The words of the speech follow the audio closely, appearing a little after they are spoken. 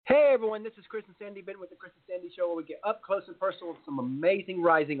Hey everyone, this is Chris and Sandy Benton with the Chris and Sandy Show, where we get up close and personal with some amazing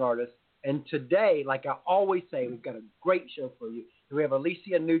rising artists. And today, like I always say, we've got a great show for you. We have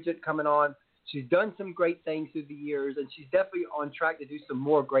Alecia Nugent coming on. She's done some great things through the years, and she's definitely on track to do some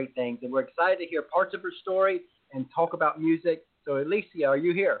more great things. And we're excited to hear parts of her story and talk about music. So Alecia, are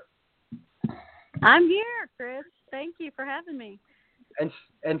you here? I'm here, Chris. Thank you for having me. And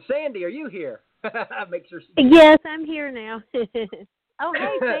Sandy, are you here? Make sure. Yes, I'm here now. Oh,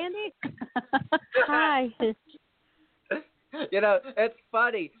 hey, Sandy. Hi. You know, it's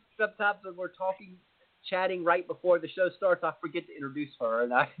funny. Sometimes when we're chatting right before the show starts, I forget to introduce her,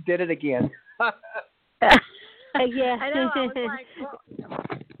 and I did it again. Yeah. I know.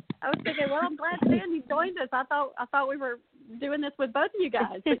 I was thinking, well, I'm glad Sandy joined us. I thought we were doing this with both of you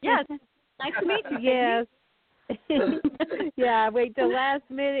guys. But yes, nice to meet you. Yes. Yeah, I wait till last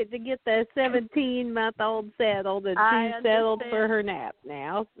minute to get the 17-month-old settled, and she's settled for her nap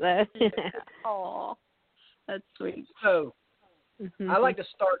now. So. Oh, that's sweet. So, I like to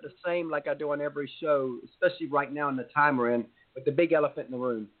start the same like I do on every show, especially right now in the time we're in, with the big elephant in the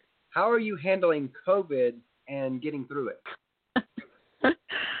room. How are you handling COVID and getting through it?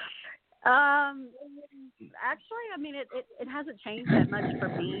 Actually, I mean, it hasn't changed that much for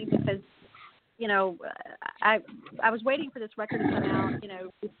me because, you know, I was waiting for this record to come out, you know,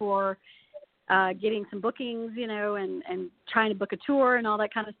 before getting some bookings, you know, and trying to book a tour and all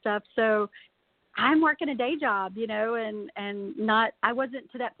that kind of stuff. So I'm working a day job, you know, and I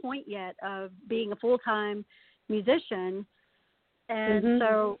wasn't to that point yet of being a full-time musician. And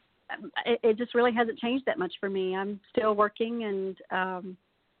so it just really hasn't changed that much for me. I'm still working and,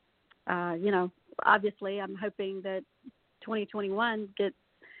 you know, obviously I'm hoping that 2021 gets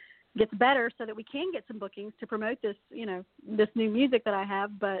better so that we can get some bookings to promote this, you know, this new music that I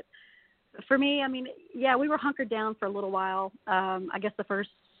have. But for me, I mean, yeah, we were hunkered down for a little while. I guess the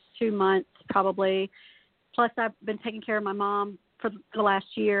first 2 months probably. Plus I've been taking care of my mom for the last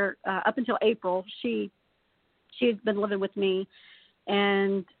year, up until April. She had been living with me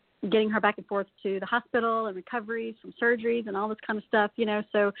and getting her back and forth to the hospital and recoveries from surgeries and all this kind of stuff, you know.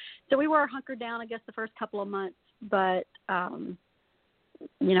 So we were hunkered down, I guess, the first couple of months. But,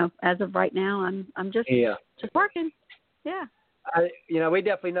 you know, as of right now, I'm just working. Yeah. You know, we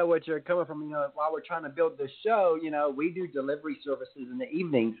definitely know what you're coming from. You know, while we're trying to build this show, you know, we do delivery services in the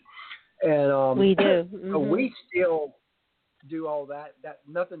evenings, and we do. So we still do all that. That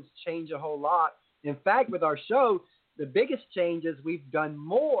nothing's changed a whole lot. In fact, with our show, the biggest change is we've done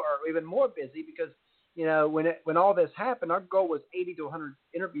more. We've been more busy because, you know, when all this happened, our goal was 80 to 100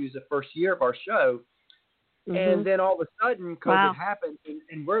 interviews the first year of our show. And then all of a sudden COVID happened,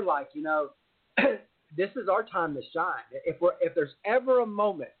 and we're like, you know, this is our time to shine. If there's ever a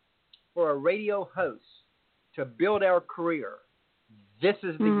moment for a radio host to build our career, this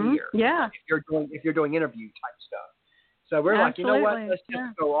is the year. Yeah. If you're doing interview type stuff. So we're like, you know what? Let's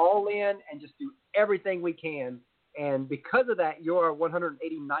just go all in and just do everything we can. And because of that, you're our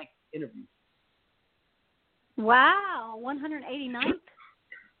 189th interview. Wow, 189th?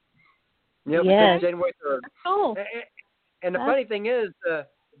 Yeah, because January 3rd. That's cool. And the funny thing is, the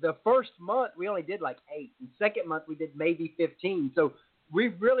first month we only did like 8, and second month we did maybe 15. So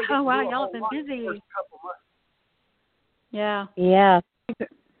we've really y'all have been busy. The first couple months. Yeah. Yeah.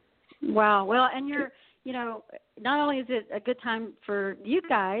 Wow. Well, and you're, you know, not only is it a good time for you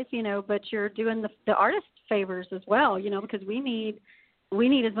guys, you know, but you're doing the artist favors as well, you know, because we need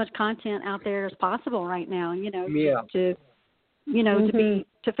as much content out there as possible right now, you know, to you know, to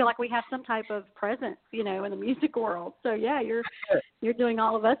feel like we have some type of presence, you know, in the music world. So yeah, you're doing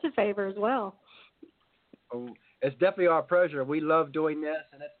all of us a favor as well. Oh, it's definitely our pleasure. We love doing this,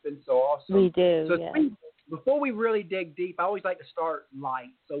 and it's been so awesome. We do. So yeah. Before we really dig deep, I always like to start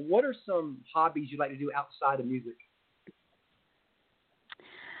light. So what are some hobbies you like to do outside of music?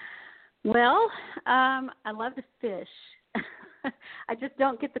 Well, I love to fish. I just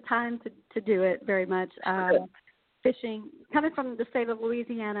don't get the time to do it very much. Fishing, coming from the state of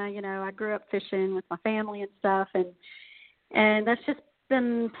Louisiana, you know, I grew up fishing with my family and stuff, and that's just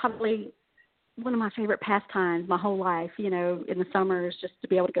been probably one of my favorite pastimes my whole life, you know, in the summers, just to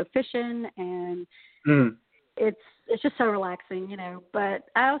be able to go fishing, and it's just so relaxing, you know. But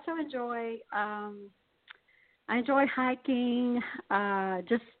I also enjoy hiking,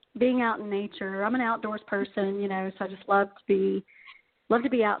 just being out in nature. I'm an outdoors person, you know, so I just love to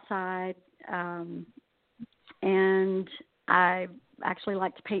be outside. And I actually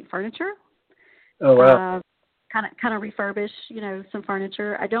like to paint furniture. Oh, wow. Kind of refurbish, you know, some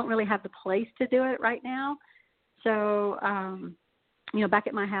furniture. I don't really have the place to do it right now. So, you know, back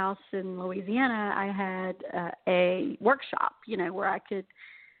at my house in Louisiana, I had a workshop, you know, where I could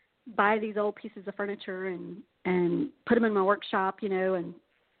buy these old pieces of furniture and put them in my workshop, you know, and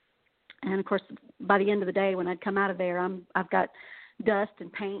of course by the end of the day when I'd come out of there, I've got dust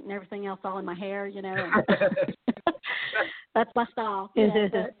and paint and everything else all in my hair, you know. And that's my style. You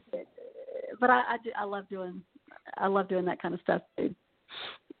know, but I love doing that kind of stuff, too.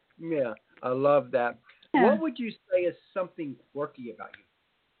 Yeah, I love that. Yeah. What would you say is something quirky about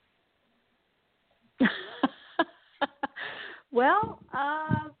you? Well,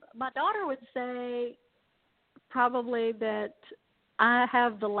 my daughter would say probably that I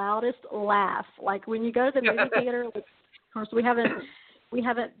have the loudest laugh. Like when you go to the movie theater, of course we haven't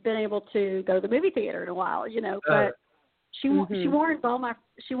been able to go to the movie theater in a while, you know. But she warns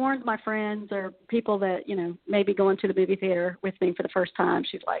my friends or people that, you know, maybe going to the movie theater with me for the first time.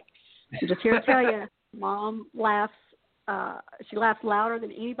 She's like, I'm just here to tell you, Mom laughs. She laughs louder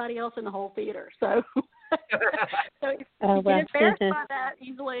than anybody else in the whole theater. So, if you get embarrassed by that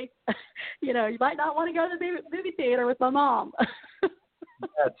easily, you know, you might not want to go to the movie theater with my mom.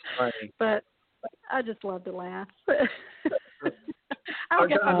 That's funny. But I just love to laugh. That's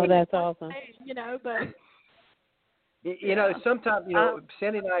awesome. You know, but you know, sometimes, you know,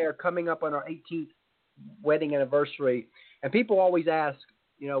 Sandy and I are coming up on our 18th wedding anniversary, and people always ask,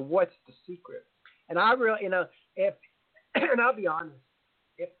 you know, what's the secret? And I really, you know, and I'll be honest,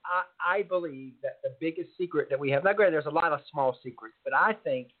 if I believe that the biggest secret that we have, now granted, there's a lot of small secrets, but I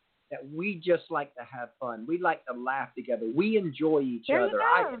think that we just like to have fun. We like to laugh together. We enjoy each other.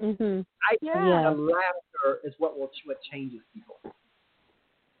 I think the laughter is what changes people.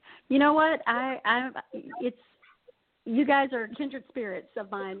 You know what? It's you guys are kindred spirits of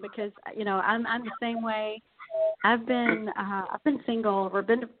mine because, you know, I'm the same way. I've been single or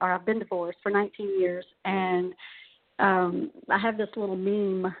I've been divorced for 19 years, and I have this little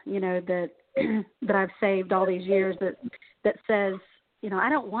meme, you know, that that I've saved all these years that says, you know, I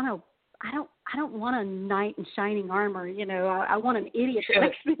don't want a knight in shining armor, you know. I want an idiot that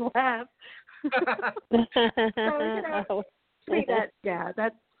makes me laugh. So, you know,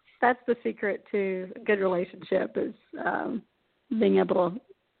 that's the secret to a good relationship is being able to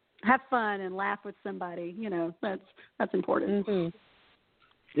have fun and laugh with somebody. You know, that's important.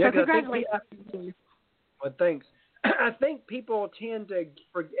 Mm-hmm. Yeah, so congratulations. Well, thanks. I think people tend to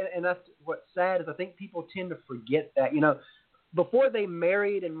forget, and that's what's sad is I think people tend to forget that, you know, before they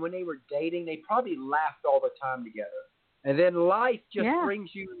married and when they were dating, they probably laughed all the time together. And then life just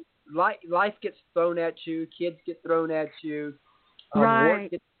brings you, life gets thrown at you, kids get thrown at you, work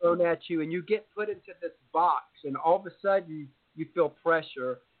gets thrown at you, and you get put into this box, and all of a sudden you feel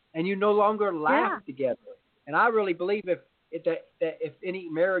pressure, and you no longer laugh together. And I really believe that if any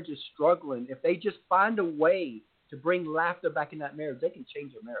marriage is struggling, if they just find a way to bring laughter back in that marriage, they can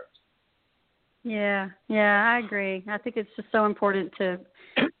change their marriage. Yeah, I agree. I think it's just so important to,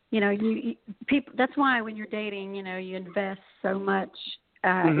 you know, people. That's why when you're dating, you know, you invest so much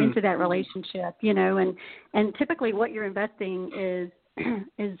into that relationship, you know, and typically what you're investing is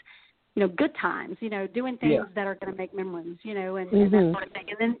you know, good times, you know, doing things that are going to make memories, you know, and that sort of thing.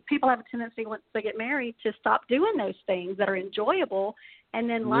 And then people have a tendency once they get married to stop doing those things that are enjoyable, and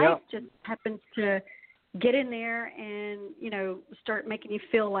then life just happens to get in there and, you know, start making you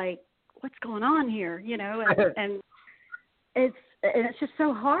feel like, what's going on here, you know, and it's just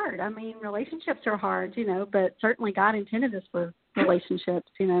so hard. I mean, relationships are hard, you know, but certainly God intended us for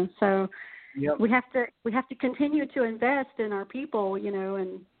relationships, you know. So we have to continue to invest in our people, you know,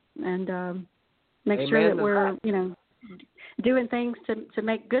 and make sure that we're, you know, doing things to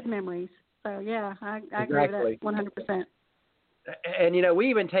make good memories. So yeah, I agree with that 100%. And you know, we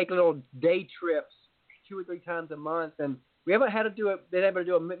even take little day trips 2 or 3 times a month, and we haven't been able to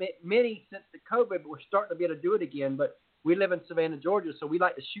do many since the COVID, but we're starting to be able to do it again. But we live in Savannah, Georgia, so we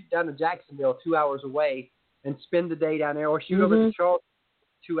like to shoot down to Jacksonville 2 hours away and spend the day down there, or shoot over to Charleston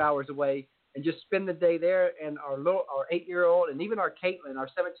 2 hours away and just spend the day there. And our 8-year-old and even our Caitlin, our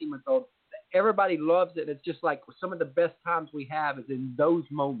 17-month-old, everybody loves it. It's just like some of the best times we have is in those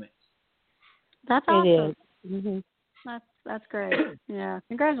moments. That's awesome. That's great. Yeah,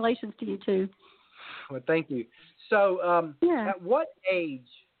 congratulations to you too. Well, thank you. So, at what age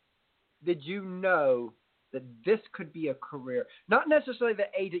did you know that this could be a career? Not necessarily the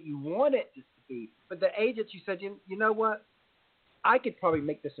age that you wanted it to be, but the age that you said, you know what, I could probably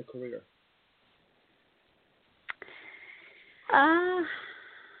make this a career.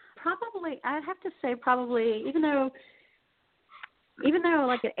 Probably, I'd have to say probably, even though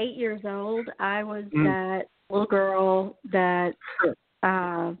like at 8 years old, I was that little girl that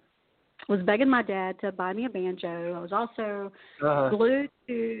was begging my dad to buy me a banjo. I was also glued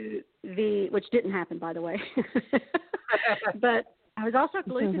to which didn't happen, by the way, but I was also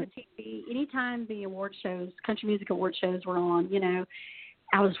glued to the TV. Anytime the award shows, country music award shows were on,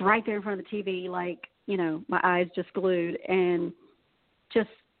 I was right there in front of the TV, like, my eyes just glued, and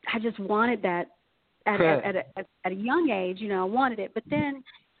I just wanted that at a young age. I wanted it. But then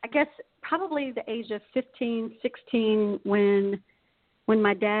I guess probably the age of 15, 16, when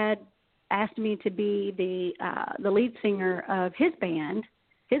my dad asked me to be the lead singer of his band,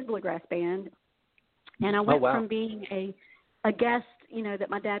 his bluegrass band, and I went from being a guest, that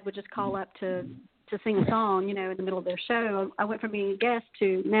my dad would just call up to sing a song, in the middle of their show. I went from being a guest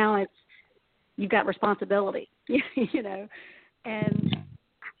to now you've got responsibility, and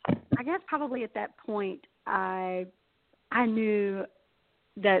I guess probably at that point I knew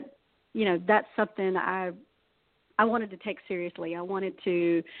that, that's something I wanted to take seriously. I wanted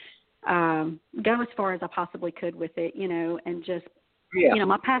to go as far as I possibly could with it, and just,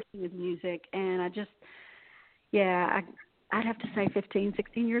 my passion is music, and I just, I'd have to say 15,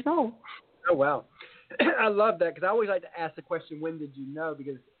 16 years old. Oh, wow. I love that, because I always like to ask the question, when did you know?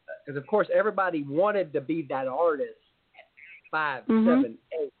 Because of course, everybody wanted to be that artist at 5, 7,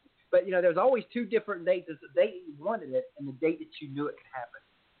 8. But, there's always two different dates. It's the date you wanted it and the date that you knew it could happen.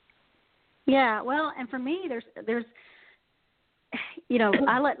 Yeah, well, and for me, there's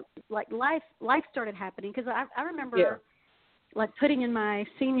I let, like, life started happening, because I remember, like, putting in my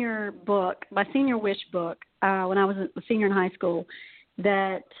senior wish book, when I was a senior in high school,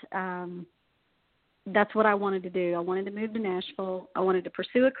 that that's what I wanted to do. I wanted to move to Nashville. I wanted to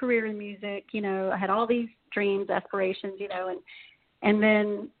pursue a career in music. I had all these dreams, aspirations, and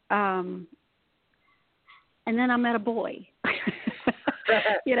then I met a boy,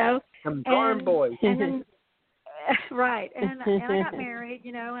 Some darn boy. And then, right. And I got married,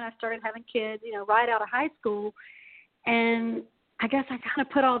 and I started having kids, right out of high school. And I guess I kind of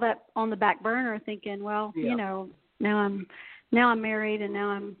put all that on the back burner, thinking, well, now I'm married and now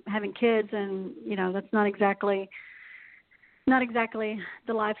I'm having kids, and that's not exactly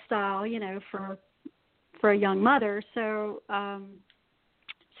the lifestyle, for a young mother. So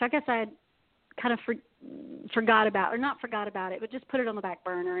I guess I had kind of forgot about it, but just put it on the back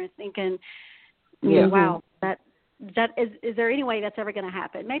burner and thinking, wow, that is there any way that's ever going to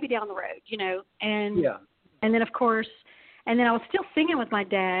happen? Maybe down the road, and then of course, and then I was still singing with my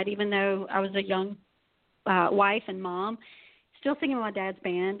dad, even though I was a young wife and mom, still singing with my dad's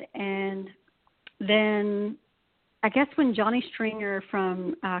band. And then I guess when Johnny Stringer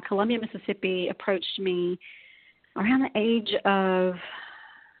from Columbia, Mississippi approached me around the age of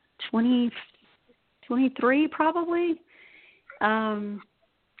 23 probably,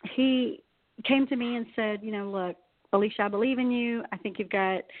 he came to me and said, look, Alecia, I believe in you. I think you've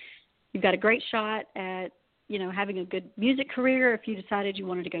got a great shot at, having a good music career if you decided you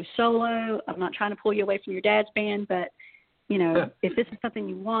wanted to go solo. I'm not trying to pull you away from your dad's band, but, if this is something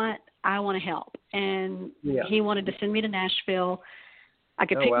you want, I want to help. And he wanted to send me to Nashville. I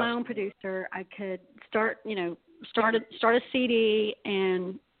could pick my own producer. I could start a CD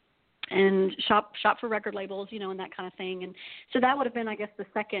and shop for record labels, and that kind of thing. And so that would have been, I guess, the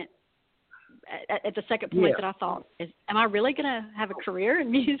second point that I thought, am I really going to have a career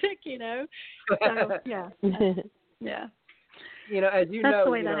in music? So yeah. As you That's know,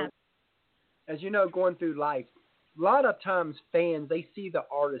 the way that happened. As you know, going through life, a lot of times fans, they see the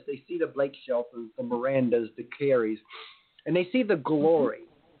artist, they see the Blake Sheltons, the Mirandas, the Carries, and they see the glory,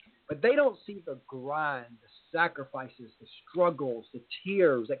 but they don't see the grind, the sacrifices, the struggles, the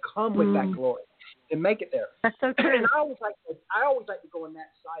tears that come with that glory to make it there. That's so true. And I always like to go on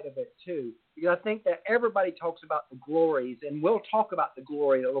that side of it too, because I think that everybody talks about the glories, and we'll talk about the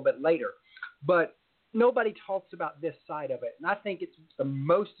glory a little bit later, but nobody talks about this side of it. And I think it's the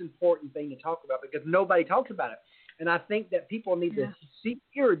most important thing to talk about, because nobody talks about it. And I think that people need to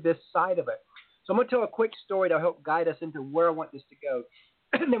hear this side of it. So I'm going to tell a quick story to help guide us into where I want this to go.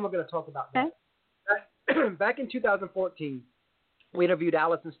 And then we're going to talk about that. Back in 2014, we interviewed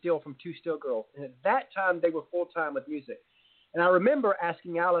Allison Steele from Two Steel Girls. And at that time, they were full-time with music. And I remember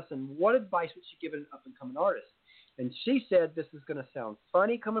asking Allison, what advice would she give an up-and-coming artist? And she said, this is going to sound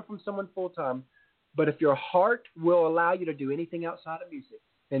funny coming from someone full-time, but if your heart will allow you to do anything outside of music,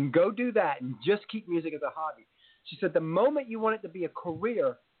 then go do that and just keep music as a hobby. She said, the moment you want it to be a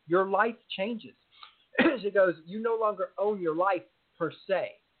career, your life changes. She goes, you no longer own your life per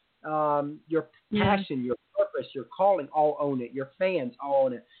se. Your passion, your purpose, your calling, all own it. Your fans all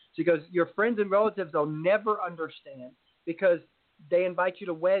own it. She goes, your friends and relatives will never understand, because they invite you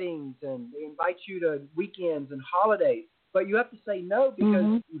to weddings and they invite you to weekends and holidays. But you have to say no,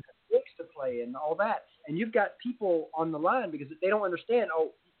 because you have gigs to play and all that. And you've got people on the line because they don't understand,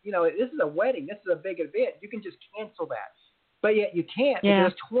 this is a wedding. This is a big event. You can just cancel that. but yet you can't Yeah.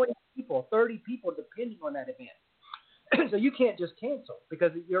 because 20 people, 30 people depending on that event. So you can't just cancel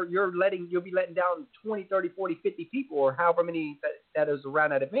because you'll be letting down 20, 30, 40, 50 people or however many that is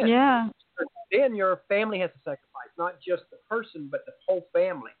around that event. Yeah. Then your family has to sacrifice, not just the person, but the whole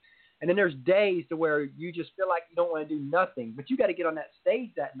family. And then there's days to where you just feel like you don't want to do nothing, but you got to get on that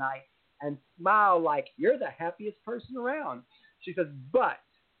stage that night and smile like you're the happiest person around. She says, but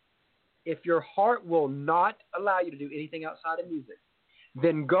if your heart will not allow you to do anything outside of music,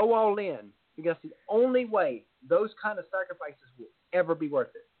 then go all in, because the only way those kind of sacrifices will ever be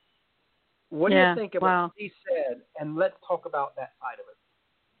worth it. What do you think of what she said? And let's talk about that side of it.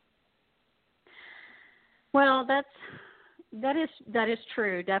 Well, that is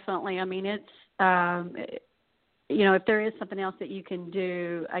true, definitely. I mean, it's if there is something else that you can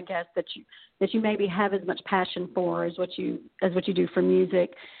do, I guess that you maybe have as much passion for as what you do for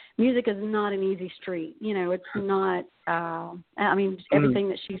music. Music is not an easy street. It's not. I mean, everything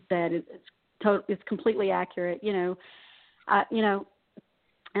that she said it's completely accurate. And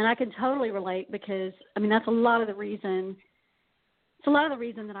I can totally relate because I mean that's a lot of the reason. It's a lot of the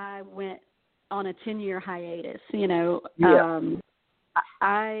reason that I went on a 10-year hiatus.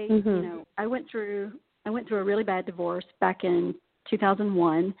 I went through a really bad divorce back in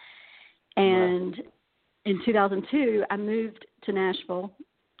 2001, and in 2002 I moved to Nashville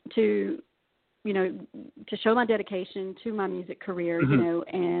to show my dedication to my music career,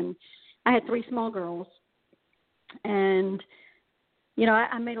 and I had 3 small girls, and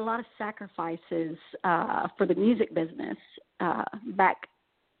I made a lot of sacrifices for the music business back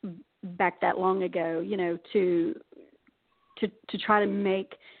that long ago, to try to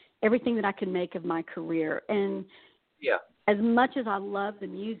make everything that I could make of my career. And as much as I love the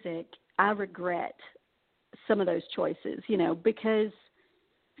music, I regret some of those choices, because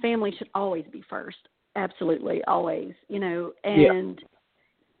family should always be first. Absolutely, always, and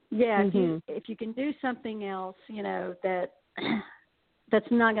if you can do something else,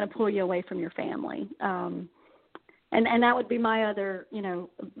 that's not going to pull you away from your family. And that would be my other,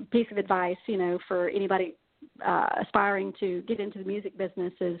 piece of advice, for anybody aspiring to get into the music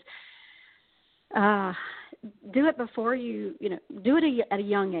business is do it before do it at a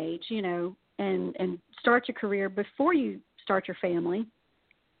young age, and start your career before you start your family,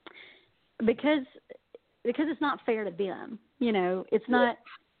 because it's not fair to them, it's not.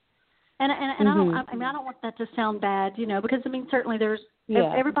 And I don't want that to sound bad, because I mean certainly there's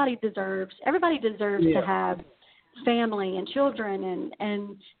everybody deserves to have family and children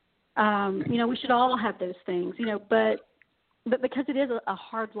and we should all have those things, but because it is a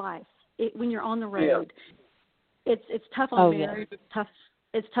hard life, when you're on the road, it's tough on marriage,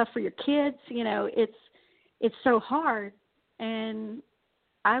 it's tough for your kids, it's so hard. And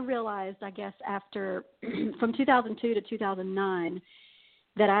I realized, I guess, after from 2002 to 2009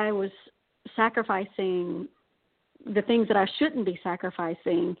 that I was sacrificing the things that I shouldn't be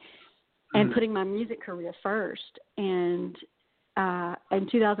sacrificing and putting my music career first. And in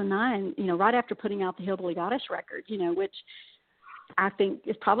 2009, right after putting out the Hillbilly Goddess record, which I think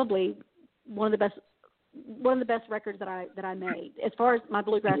is probably one of the best records that I made. As far as my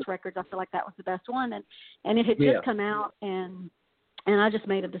bluegrass records, I feel like that was the best one. And it had just come out, and I just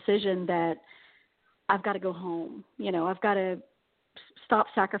made a decision that I've got to go home. I've got to stop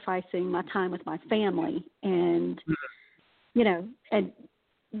sacrificing my time with my family, and and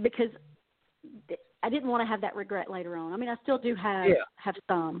because I didn't want to have that regret later on. I mean, I still do have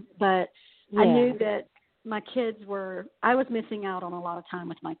some, but I knew that I was missing out on a lot of time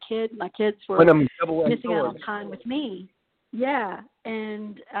with my kids. My kids were missing out on time with me. Yeah.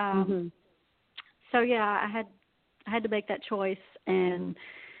 And so I had to make that choice, and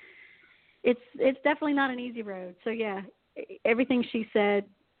it's definitely not an easy road. So everything she said,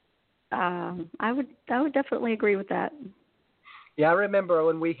 I would definitely agree with that. Yeah, I remember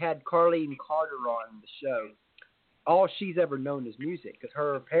when we had Carlene Carter on the show, all she's ever known is music, because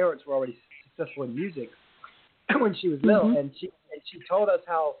her parents were already successful in music when she was little, and she told us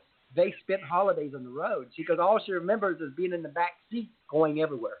how they spent holidays on the road. She goes, all she remembers is being in the back seat going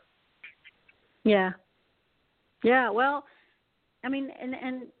everywhere. Yeah. Yeah, well, I mean,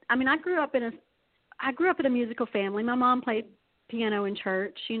 and I mean, I grew up in a musical family. My mom played piano in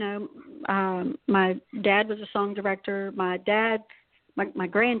church. My dad was a song director. My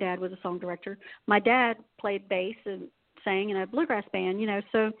granddad was a song director. My dad played bass and sang in a bluegrass band.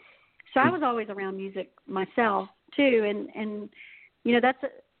 So I was always around music myself too. And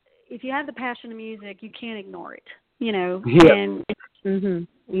if you have the passion of music, you can't ignore it. And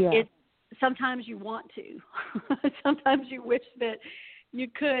it's sometimes you want to. Sometimes you wish that you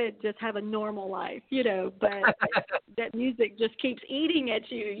could just have a normal life, you know, but that music just keeps eating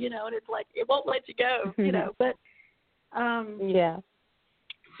at you, you know, and it's like it won't let you go, you know. But yeah.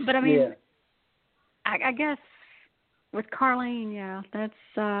 But I mean, I guess with Carlene, yeah,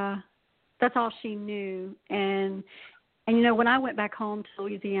 that's all she knew. And you know, when I went back home to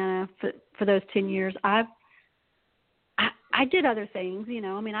Louisiana for those 10 years, I did other things, you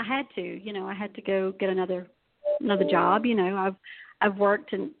know. I mean, I had to go get another job, you know. I've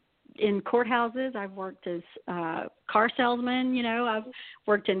worked in courthouses. I've worked as car salesman, you know. I've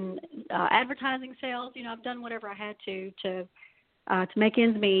worked in advertising sales, you know. I've done whatever I had to make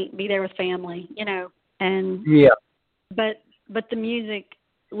ends meet, be there with family, you know. And but the music,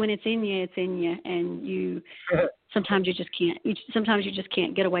 when it's in you, and you sometimes you just can't. Sometimes you just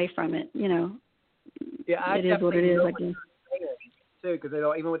can't get away from it, you know. Yeah, it is what it is, I guess. Too, because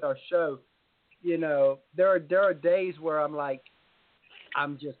even with our show, you know, there are days where I'm like,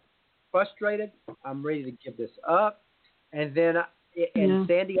 I'm just frustrated. I'm ready to give this up, and then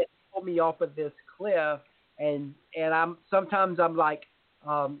Sandy had pulled me off of this cliff, and sometimes I'm like,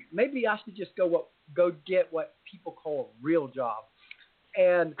 maybe I should just go get what people call a real job,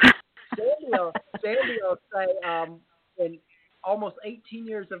 and Sandy will say, in almost 18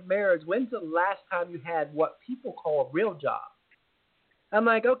 years of marriage, when's the last time you had what people call a real job? I'm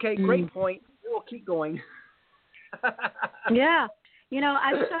like, okay, great point. We'll keep going. Yeah. You know,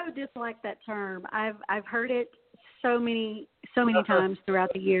 I so dislike that term. I've heard it so many times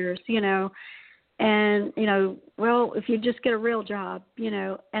throughout the years, you know. And, you know, well, if you just get a real job, you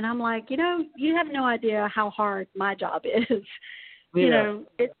know, and I'm like, you know, you have no idea how hard my job is. You know,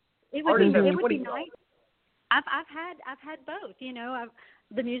 it would be nice. I've had both, you know.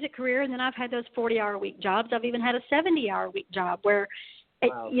 The music career, and then I've had those 40-hour-a-week jobs. I've even had a 70-hour-a-week job where,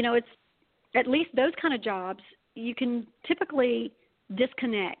 you know, it's at least those kind of jobs you can typically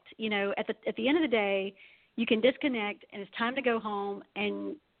disconnect. You know, at the end of the day, you can disconnect, and it's time to go home,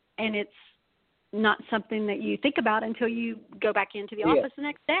 and it's not something that you think about until you go back into the office the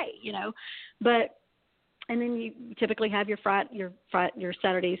next day. You know, and then you typically have your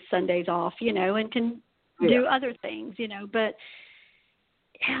Saturdays, Sundays off. You know, and can do other things. You know, but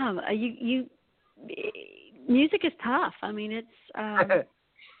you music is tough. I mean, it's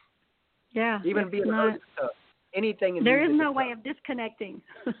even being a host is tough. Anything in there is no is way tough. of disconnecting.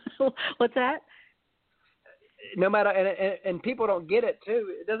 What's that? No matter, and people don't get it too.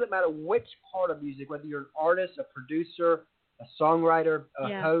 It doesn't matter which part of music, whether you're an artist, a producer, a songwriter,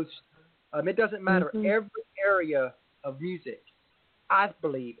 a host. It doesn't matter. Mm-hmm. Every area of music, I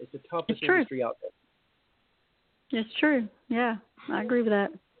believe, is the toughest industry out there. It's true. Yeah, I agree with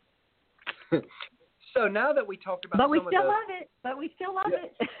that. So now that we talked about, we still love it.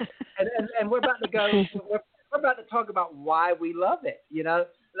 and we're about to go. We're about to talk about why we love it. You know,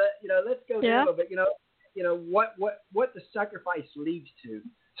 let's go there a little bit. You know what the sacrifice leads to.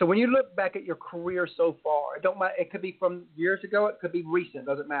 So when you look back at your career so far, it don't matter. It could be from years ago. It could be recent.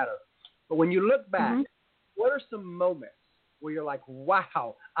 Doesn't matter. But when you look back, what are some moments where you're like,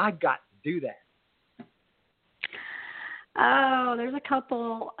 wow, I got to do that? Oh, there's a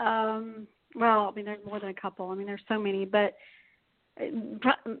couple. Well, I mean, there's more than a couple. I mean, there's so many, but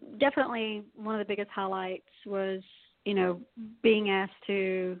definitely one of the biggest highlights was, you know, being asked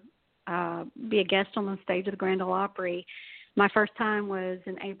to be a guest on the stage of the Grand Ole Opry. My first time was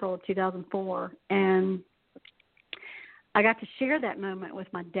in April of 2004, and I got to share that moment with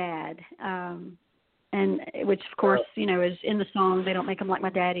my dad, and which, of course, you know, is in the song. They don't make them like my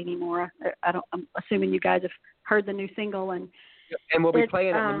dad anymore. I'm assuming you guys have heard the new single, and we'll be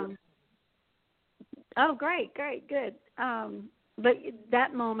playing it. Oh, great, good. But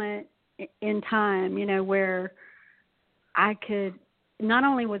that moment in time, you know, where I could, not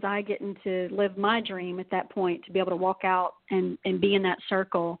only was I getting to live my dream at that point, to be able to walk out and be in that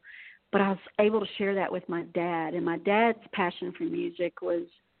circle, but I was able to share that with my dad. And my dad's passion for music was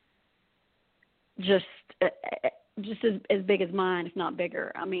just as big as mine, if not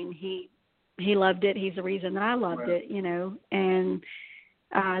bigger. I mean, he loved it. He's the reason that I loved it, you know. And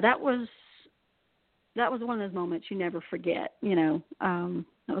that was one of those moments you never forget, you know.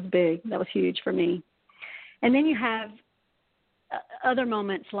 That was big. That was huge for me. And then you have other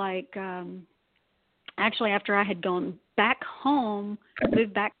moments like, actually, after I had gone back home,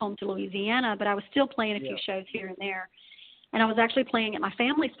 moved back home to Louisiana, but I was still playing a few shows here and there. And I was actually playing at my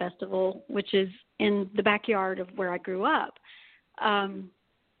family's festival, which is in the backyard of where I grew up. I'm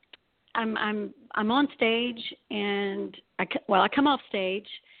on stage, and I come off stage,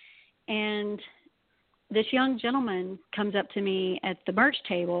 and this young gentleman comes up to me at the merch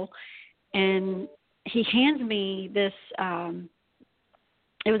table, and he hands me this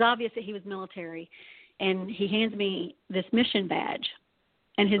it was obvious that he was military, and he hands me this mission badge,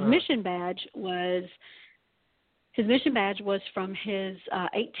 and his mission badge was from his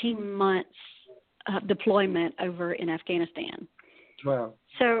 18 months deployment over in Afghanistan. Wow.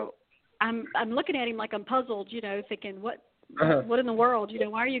 So I'm looking at him like I'm puzzled, thinking what in the world,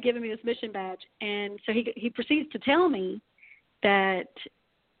 why are you giving me this mission badge? And so he proceeds to tell me that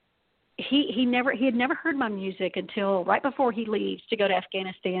he had never heard my music until right before he leaves to go to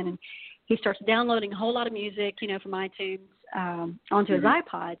Afghanistan, and he starts downloading a whole lot of music, from iTunes onto his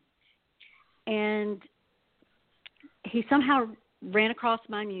iPod, and he somehow ran across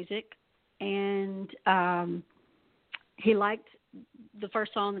my music, and he liked the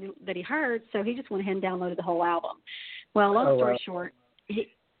first song that he heard, so he just went ahead and downloaded the whole album. Well, long story short, it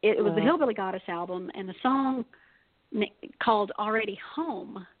was the Hillbilly Goddess album, and the song called Already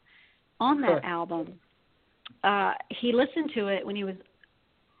Home on that album, he listened to it when he was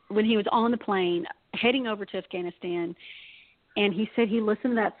on the plane heading over to Afghanistan, and he said he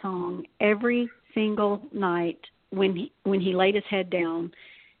listened to that song every single night when he laid his head down.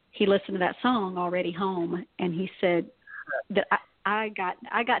 He listened to that song Already Home, and he said that I got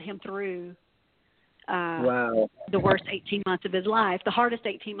him through the worst 18 months of his life, the hardest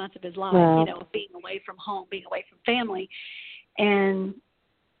 18 months of his life, being away from home, being away from family, and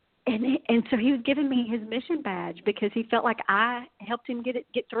so he was giving me his mission badge because he felt like I helped him get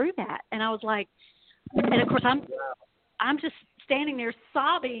through that. And I was like, and of course I'm just standing there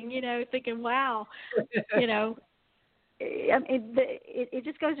sobbing, thinking, wow, it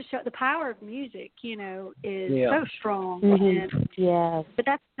just goes to show the power of music, is so strong. Yes. But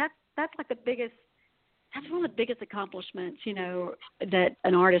that's like that's one of the biggest accomplishments, that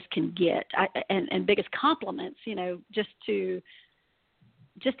an artist can get, and biggest compliments, just to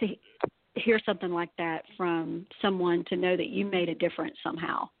hear something like that from someone, to know that you made a difference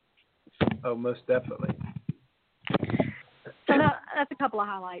somehow. Oh, most definitely. So that's a couple of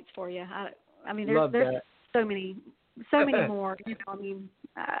highlights for you. I mean, there's so many more.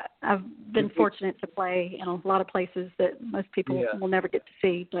 I've been fortunate to play in a lot of places that most people will never get to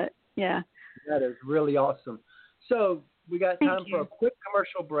see. But yeah, that is really awesome. So we got time for a quick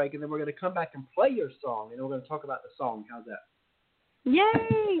commercial break, and then we're going to come back and play your song, and we're going to talk about the song. How's that?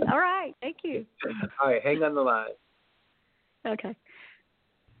 Yay! All right, thank you. All right, hang on the line. Okay.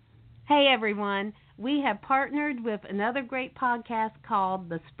 Hey everyone, we have partnered with another great podcast called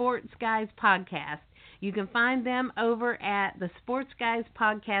the Sports Guys Podcast. You can find them over at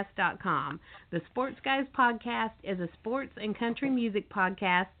thesportsguyspodcast.com. The Sports Guys Podcast is a sports and country music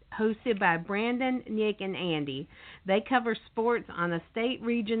podcast hosted by Brandon, Nick, and Andy. They cover sports on a state,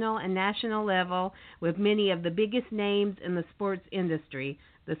 regional, and national level with many of the biggest names in the sports industry.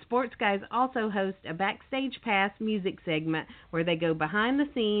 The Sports Guys also host a Backstage Pass music segment where they go behind the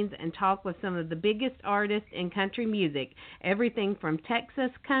scenes and talk with some of the biggest artists in country music, everything from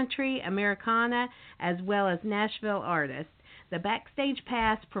Texas country, Americana, as well as Nashville artists. The Backstage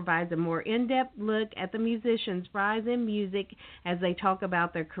Pass provides a more in-depth look at the musicians' rise in music as they talk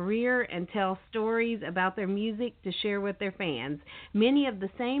about their career and tell stories about their music to share with their fans. Many of the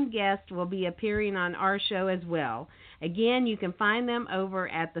same guests will be appearing on our show as well. Again, you can find them over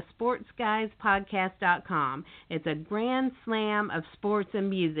at thesportsguyspodcast.com. It's a grand slam of sports and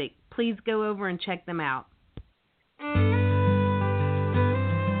music. Please go over and check them out.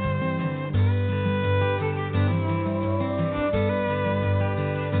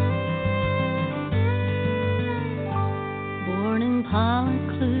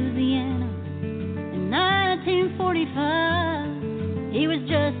 Pollock, Louisiana, in 1945. He was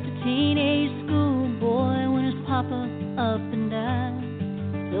just a teenage schoolboy when his papa up and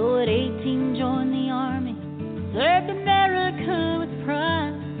died. So at 18 joined the army, served America with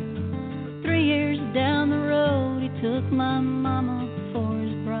pride. 3 years down the road, he took my mama for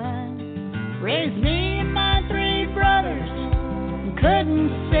his bride. Raised me and my 3 brothers, and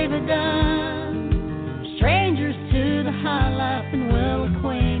couldn't save a dime. Strangers to the high life and well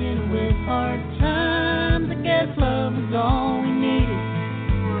acquainted with hard times. I guess love was all we needed,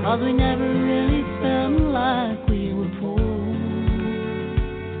 'cause we never really felt like we were poor.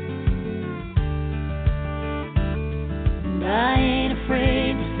 And I ain't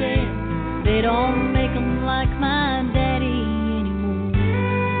afraid to say it, they don't make 'em like my daddy anymore.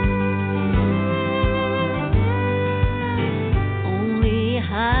 Only a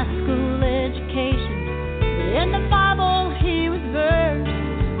high school education, in the Bible he was versed,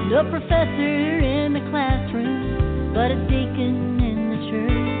 no professor in the classroom, but a deacon in the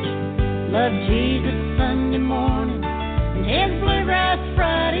church. Loved Jesus Sunday morning, and his bluegrass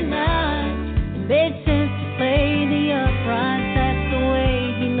Friday night, and made sense to play the upright, that's the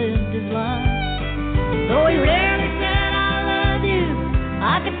way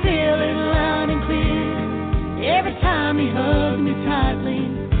feel it loud and clear. Every time he hugged me tightly,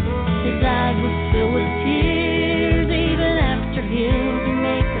 his eyes would fill with tears. Even after heels and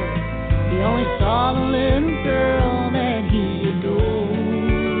makeup, he only saw the little girl that he adored.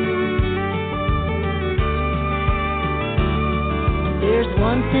 There's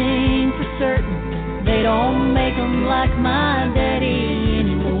one thing for certain, they don't make 'em like my daddy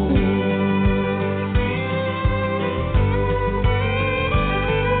anymore.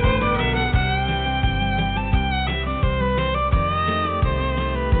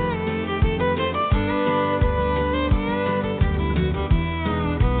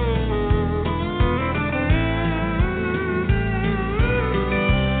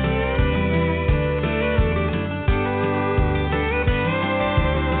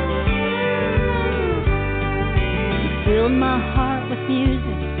 Filled my heart with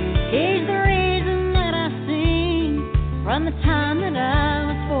music. He's the reason that I sing. From the time that I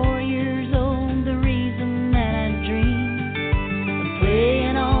was 4 years old, the reason that I dreamed of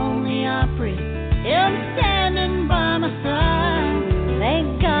playing on the Opry, him standing by my side.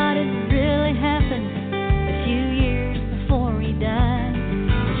 Thank God it really happened a few years before he died.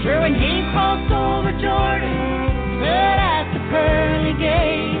 Sure, when he crossed over Jordan, stood at the pearly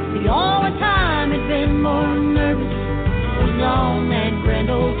gate, the only time he'd been more nervous on that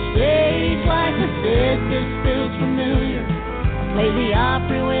grand old stage. Like I said, this feels familiar. I played the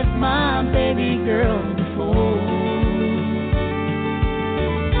Opry with my baby girl before.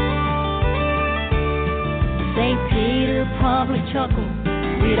 St. Peter probably chuckled,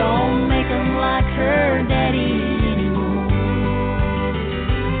 we don't make 'em like her daddy anymore.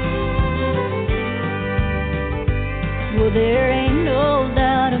 Well, there ain't no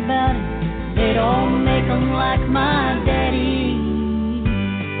doubt about it, they don't make 'em like my daddy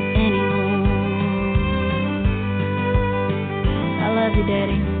anymore. I love you,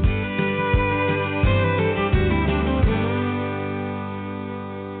 Daddy.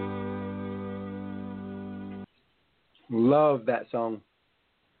 Love that song.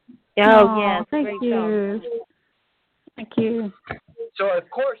 Oh, yes, thank great you. song. Thank you. So, of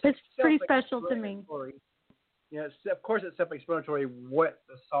course, It's pretty special to me. You know, of course, it's self-explanatory what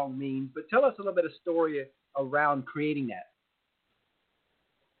the song means, but tell us a little bit of story around creating that.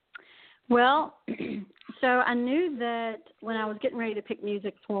 Well, so I knew that when I was getting ready to pick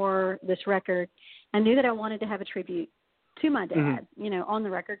music for this record, I knew that I wanted to have a tribute to my dad, you know, on the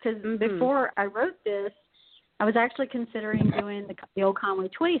record. Because before I wrote this, I was actually considering doing the old Conway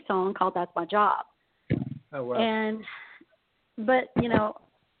Twitty song called "That's My Job." Oh, wow. But you know,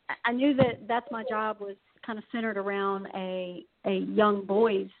 I knew that "That's My Job" was kind of centered around a young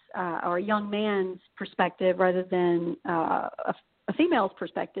boy's or a young man's perspective rather than a female's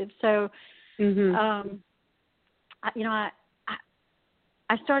perspective. So, I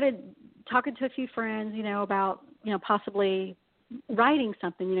started talking to a few friends, you know, about, you know, possibly writing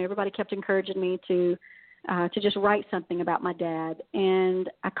something. You know, everybody kept encouraging me to just write something about my dad.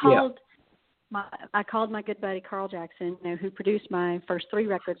 And I called my good buddy Carl Jackson, you know, who produced my first 3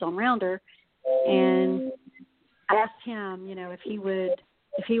 records on Rounder, and I asked him, you know, if he would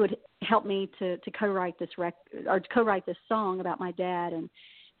help me to co-write this record or to co-write this song about my dad. And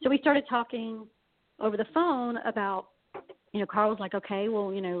so we started talking over the phone about, you know, Carl was like, okay,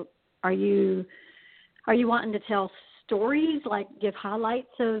 well, you know, are you wanting to tell stories, like give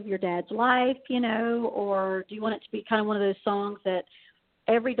highlights of your dad's life, you know, or do you want it to be kind of one of those songs that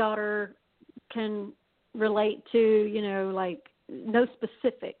every daughter can relate to, you know, like no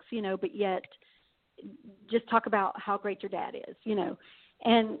specifics, you know, but yet just talk about how great your dad is, you know.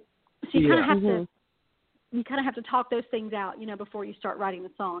 And so you kind of have to talk those things out, you know, before you start writing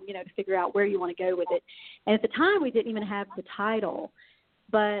the song, you know, to figure out where you want to go with it. And at the time we didn't even have the title,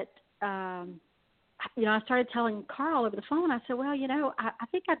 but you know, I started telling Carl over the phone, I said, well, you know, I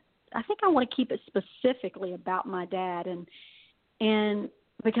think I want to keep it specifically about my dad, and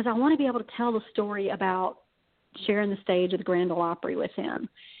because I want to be able to tell the story about sharing the stage of the Grand Ole Opry with him.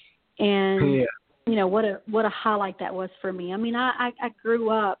 And you know, what a highlight that was for me. I mean, I grew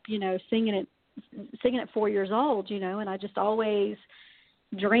up, you know, singing at 4 years old, you know, and I just always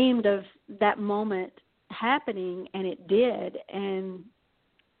dreamed of that moment happening, and it did. And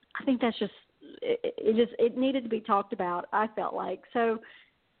I think that's just it needed to be talked about, I felt like. So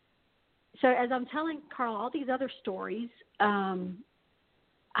as I'm telling Carl all these other stories,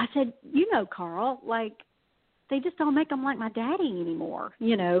 I said, you know, Carl, like, they just don't make them like my daddy anymore,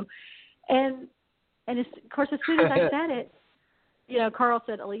 you know. And of course, as soon as I said it, you know, Carl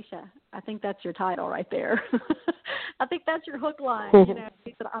said, Alecia, I think that's your title right there. I think that's your hook line. You know,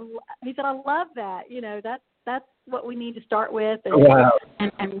 he said, I love that. You know, that's what we need to start with Wow.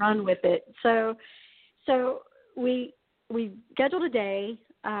 and run with it. So we scheduled a day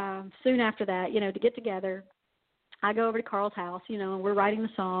soon after that, to get together. I go over to Carl's house, and we're writing the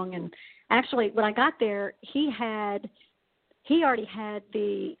song. And actually, when I got there, he already had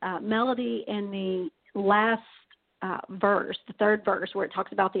the melody in the last verse, the third verse, where it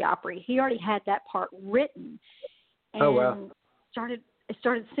talks about the Opry. He already had that part written, and Oh, wow. started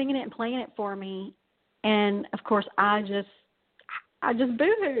singing it and playing it for me. And of course, I just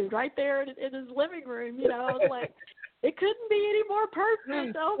boo-hooed right there in his living room. I was like, it couldn't be any more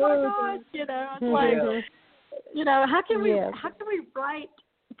perfect. Oh my gosh, it's like, how can we write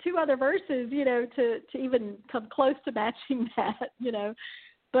two other verses, to even come close to matching that,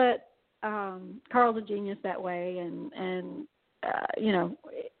 But Carl's a genius that way, and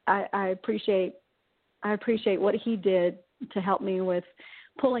I appreciate what he did to help me with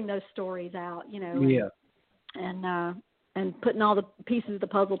pulling those stories out, Yeah. and putting all the pieces of the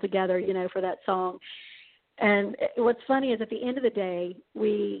puzzle together, for that song. And what's funny is at the end of the day,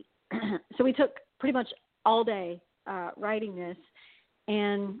 we took pretty much all day writing this,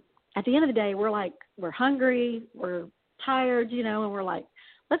 and at the end of the day, we're hungry, we're tired, and we're like,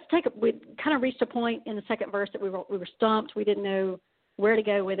 we kind of reached a point in the second verse that we were stumped. We didn't know where to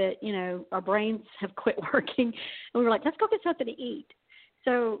go with it. Our brains have quit working, and we were like, let's go get something to eat.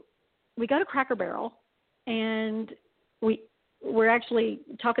 So we go to Cracker Barrel, and we're actually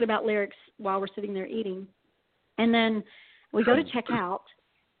talking about lyrics while we're sitting there eating. And then we go to check out,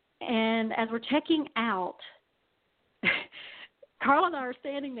 and as we're checking out, Carl and I are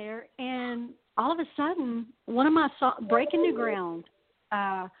standing there, and all of a sudden, one of my Breaking New Ground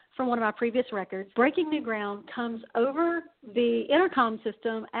from one of my previous records, Breaking New Ground comes over the intercom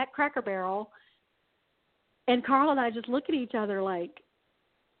system at Cracker Barrel, and Carl and I just look at each other like,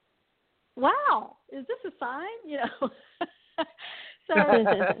 wow, is this a sign? So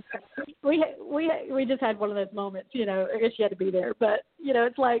we just had one of those moments, I guess you had to be there. But,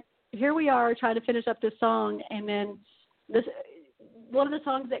 it's like, here we are trying to finish up this song, and then one of the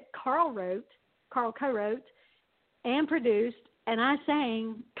songs that Carl co-wrote and produced, and I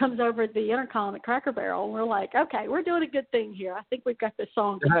sang, comes over the intercom at Cracker Barrel, and we're like, okay, we're doing a good thing here. I think we've got this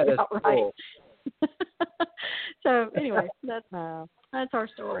song figured out right. Cool. So anyway, that's our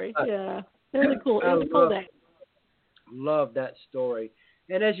story. Yeah, it was a cool day. Love that story.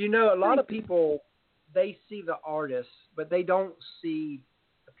 And as you know, a lot of people, they see the artists, but they don't see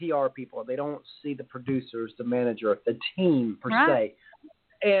the PR people. They don't see the producers, the manager, the team per se.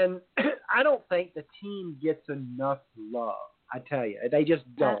 And I don't think the team gets enough love. I tell you, they just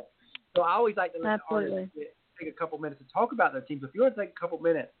don't. So I always like to let artists take a couple minutes to talk about their teams. If you want to take a couple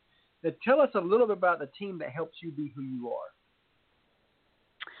minutes, to tell us a little bit about the team that helps you be who you are.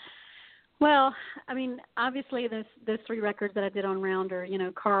 Well, I mean, obviously those three records that I did on Rounder,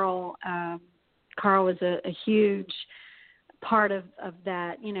 Carl was a huge part of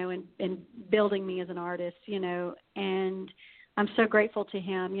that, in building me as an artist, and I'm so grateful to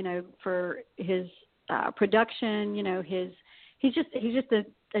him, for his production, he's just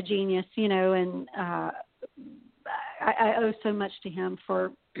a genius, and I owe so much to him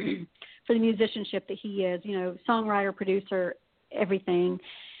for the musicianship that he is, songwriter, producer, everything.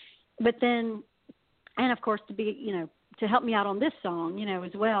 But then, and of course, to be, to help me out on this song,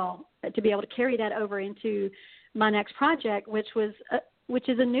 as well, to be able to carry that over into my next project, which is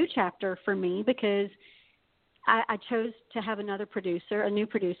a new chapter for me, because I chose to have a new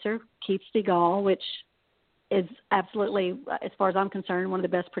producer, Keith Stegall, which is absolutely, as far as I'm concerned, one of the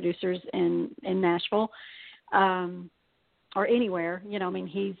best producers in Nashville, or anywhere.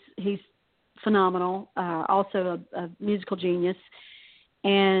 He's phenomenal. Also a musical genius.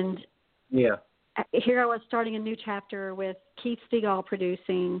 And here I was starting a new chapter with Keith Stegall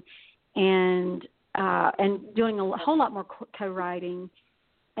producing and doing a whole lot more co-writing.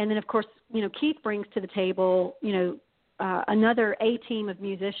 And then, of course, Keith brings to the table, another A-team of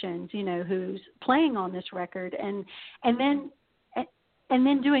musicians, who's playing on this record. And then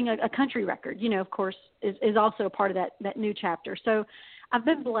doing a country record, of course, is also a part of that new chapter. So I've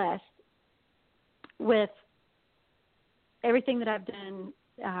been blessed with everything that I've done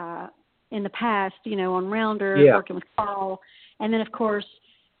in the past, on Rounder, working with Carl, and then, of course,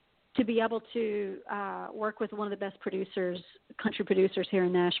 to be able to work with one of the best country producers here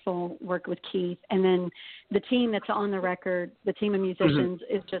in Nashville, work with Keith, and then the team that's on the record, the team of musicians,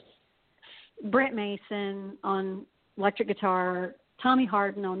 is just Brent Mason on electric guitar, Tommy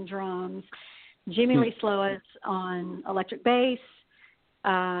Harden on drums, Jimmy Lee Sloas on electric bass,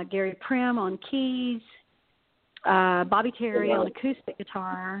 Gary Prim on keys, Bobby Terry on acoustic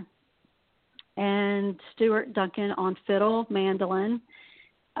guitar, and Stuart Duncan on fiddle, mandolin,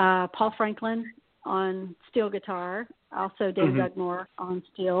 Paul Franklin on steel guitar, also Dan Dugmore on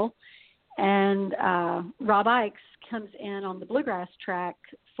steel, and Rob Ikes comes in on the bluegrass track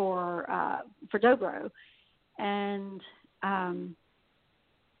for dobro, and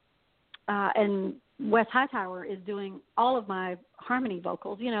Wes Hightower is doing all of my harmony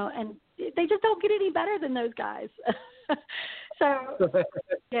vocals, and they just don't get any better than those guys. So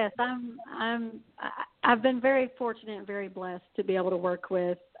yes, I've been very fortunate and very blessed to be able to work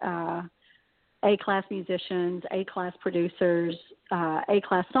with A-class musicians, A-class producers,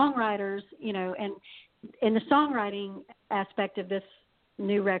 A-class songwriters, and in the songwriting aspect of this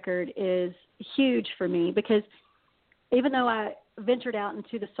new record is huge for me, because even though I ventured out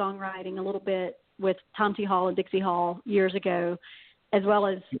into the songwriting a little bit with Tom T. Hall and Dixie Hall years ago, as well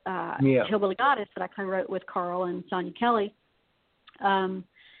as Hillbilly Goddess that I co-wrote with Carl and Sonia Kelly,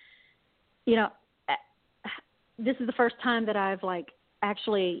 this is the first time that I've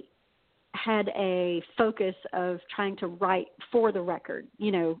actually had a focus of trying to write for the record,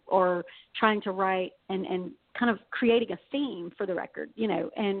 or trying to write and kind of creating a theme for the record,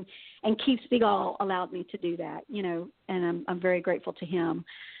 and Keith Spiegel allowed me to do that, and I'm very grateful to him.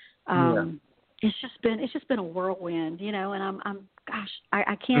 It's just been a whirlwind, and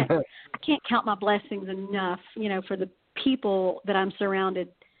I can't count my blessings enough, for the people that I'm surrounded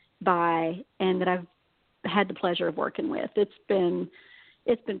by and that I've had the pleasure of working with. It's been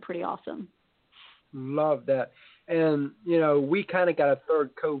pretty awesome. Love that. And, we kind of got a third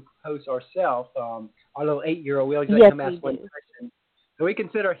co-host ourselves, our little 8-year-old. We always come ask one question. So we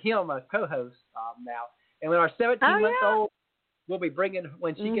consider him a co-host now. And when our 17-month-old, we'll be bringing,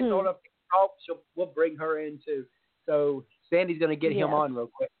 when she gets old enough to talk, we'll bring her in too. So Sandy's going to get him on real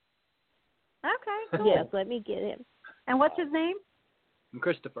quick. Okay, cool. Yes, let me get him. And what's his name?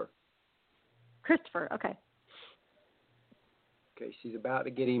 Christopher. Christopher, okay. Okay, she's about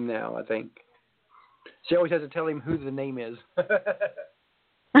to get him now, I think. She always has to tell him who the name is.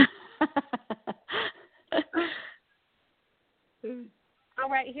 All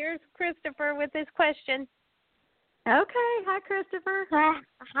right, here's Christopher with his question. Okay, hi, Christopher.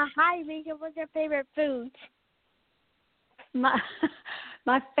 Hi, Mika. What's your favorite food? My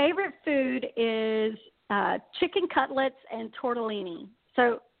favorite food is chicken cutlets and tortellini.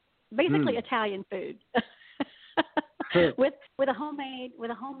 So basically Italian food with a homemade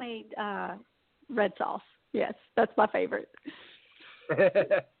red sauce. Yes, that's my favorite.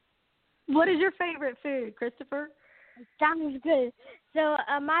 What is your favorite food, Christopher? Sounds good. So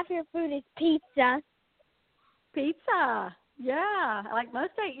my favorite food is pizza. Pizza. Yeah, like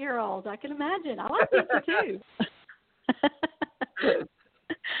most 8-year-olds, I can imagine. I like pizza too.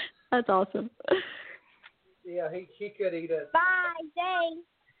 That's awesome. Yeah, he could eat it. Bye, thanks.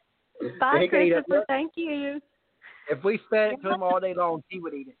 Bye, Christopher. Thank you. If we fed it to him all day long, he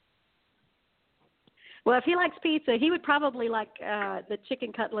would eat it. Well, if he likes pizza, he would probably like the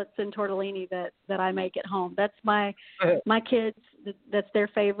chicken cutlets and tortellini that I make at home. That's my kids. That's their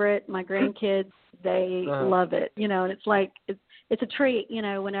favorite. My grandkids, they love it. And it's like it's a treat.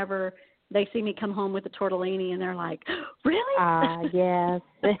 Whenever they see me come home with a tortellini, and they're like, "Really?" Yes,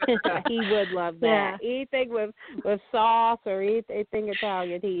 he would love that. Yeah. Anything with sauce or anything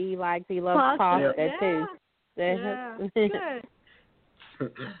Italian, he likes. He loves pasta too. Yeah. Good.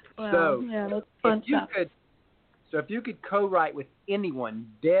 So, that's fun stuff. If you could co-write with anyone,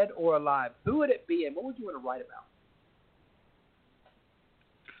 dead or alive, who would it be, and what would you want to write about?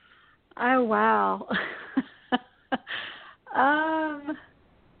 Oh, wow.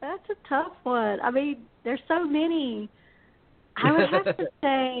 That's a tough one. I mean, there's so many. I would have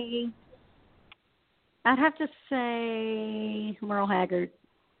to say Merle Haggard.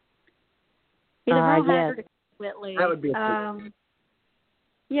 Either Merle Haggard or Whitley. That would be a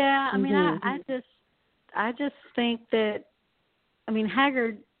yeah, I mean, I just think that,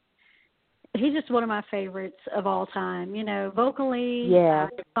 Haggard, he's just one of my favorites of all time. Vocally,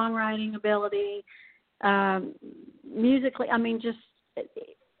 songwriting ability, musically.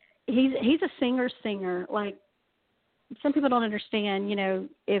 He's a singer. Like, some people don't understand.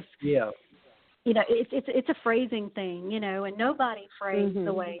 If it's a phrasing thing. And nobody phrased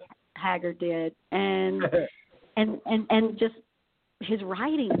the way Haggard did, and just his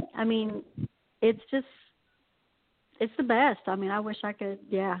writing. It's the best. I wish I could.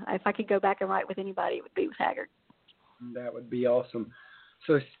 Yeah, if I could go back and write with anybody, it would be with Haggard. That would be awesome.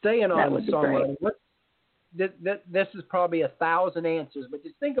 So staying on the songwriting, this is probably 1,000 answers, but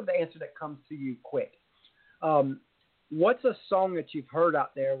just think of the answer that comes to you quick. What's a song that you've heard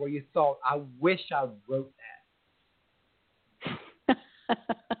out there where you thought, I wish I wrote that?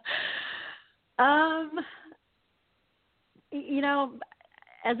 You know,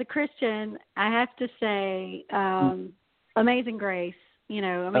 as a Christian, I have to say, Amazing Grace. You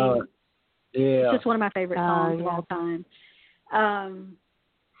know, I mean, it's just one of my favorite songs of all time.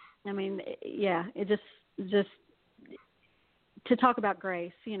 I mean, yeah, it just to talk about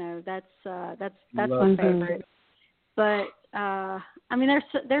grace, you know, that's my favorite. But I mean,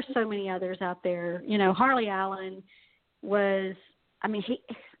 there's so many others out there. You know, Harley Allen was. I mean, he'd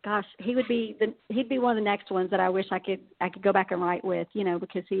be one of the next ones that I wish I could go back and write with. You know,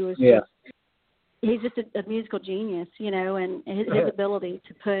 because he was he's just a musical genius. You know, and his ability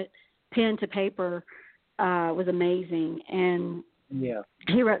to put pen to paper was amazing. And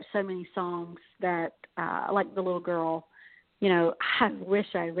he wrote so many songs that, like The Little Girl. You know, I wish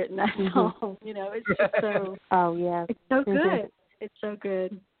I had written that song. You know, it's just so. It's so good. It's so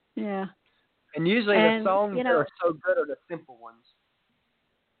good. Yeah. And usually the songs that are so good are the simple ones.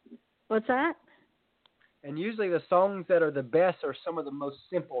 What's that? And usually the songs that are the best are some of the most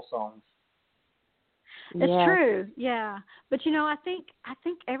simple songs. It's true, yeah. But you know, I think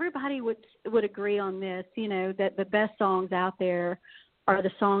everybody would agree on this. You know, that the best songs out there are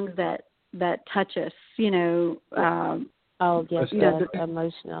the songs that touch us. You know.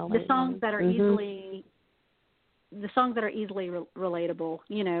 Emotional. The songs that are easily. The songs that are easily relatable,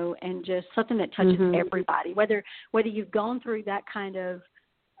 you know, and just something that touches everybody, whether you've gone through that kind of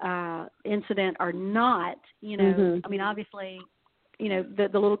incident or not, you know. I mean, obviously, you know, the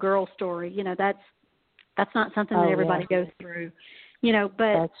little girl story, you know, that's not something that everybody goes through, you know,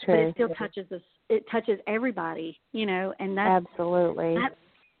 but it still touches us. It touches everybody, you know, and that's absolutely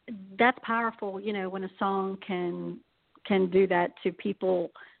that's powerful, you know, when a song can do that to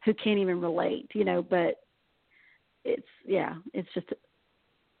people who can't even relate, you know, but it's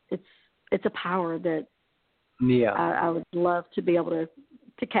a power that I would love to be able to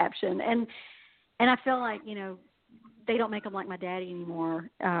caption, and I feel like, you know, they don't make them like my daddy anymore,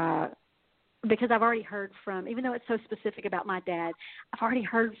 because I've already heard from, even though it's so specific about my dad, I've already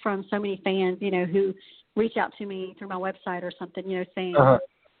heard from so many fans, you know, who reach out to me through my website or something, you know, saying,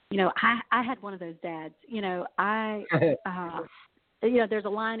 you know, I had one of those dads, you know, you know, there's a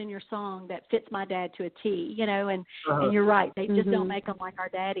line in your song that fits my dad to a T, you know, and you're right. They just don't make them like our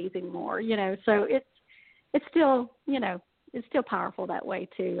daddies anymore, you know. So it's still, you know, it's still powerful that way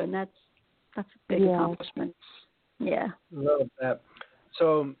too, and that's a big accomplishment. Yeah. Love that.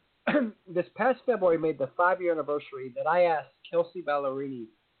 So this past February made the 5-year anniversary that I asked Kelsey Ballerini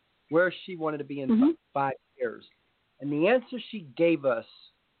where she wanted to be in 5 years, and the answer she gave us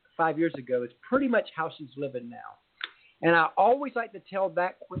 5 years ago is pretty much how she's living now. And I always like to tell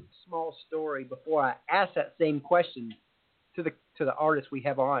that quick, small story before I ask that same question to the artists we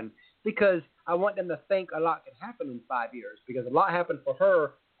have on, because I want them to think a lot can happen in 5 years, because a lot happened for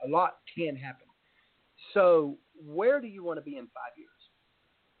her, a lot can happen. So where do you want to be in 5 years?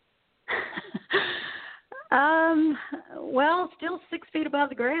 Well, still 6 feet above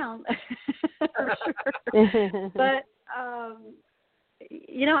the ground, for sure. But,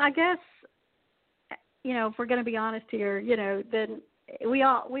 you know, I guess, you know, if we're going to be honest here, you know, then we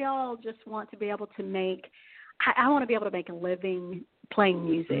all just want to be able to I want to be able to make a living playing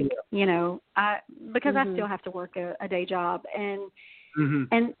music, you know, because I still have to work a day job, and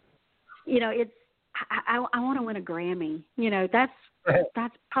you know, I want to win a Grammy. You know, that's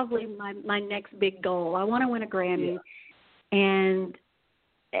probably my next big goal. I want to win a Grammy, and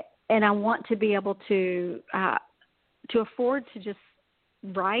I want to be able to afford to just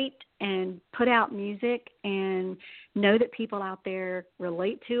write and put out music and know that people out there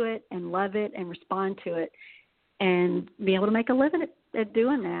relate to it and love it and respond to it, and be able to make a living at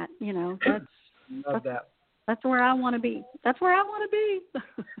doing that. You know, that's where I want to be. That's where I want to be.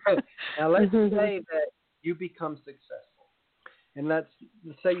 Now let's say that you become successful, and let's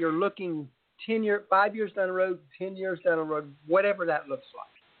say you're looking 5 years down the road, 10 years down the road, whatever that looks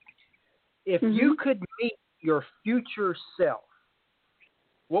like. If you could meet your future self,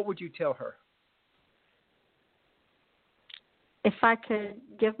 what would you tell her? If I could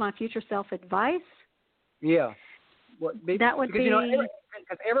give my future self advice? Yeah. That would be... You know,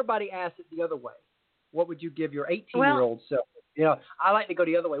 because everybody asks it the other way. What would you give your 18-year-old self? You know, I like to go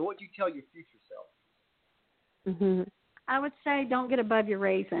the other way. What would you tell your future self? I would say don't get above your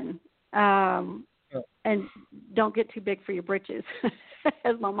raisin, and don't get too big for your britches,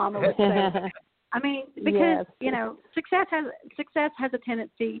 as my mama would say. I mean, because you know, success has a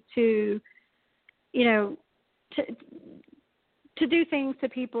tendency to, you know, to do things to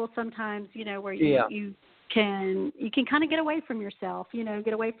people sometimes, you know, where you can kind of get away from yourself, you know,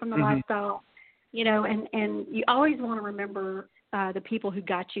 get away from the lifestyle, you know, and you always want to remember the people who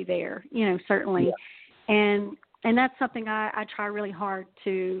got you there, certainly. Yeah. And that's something I try really hard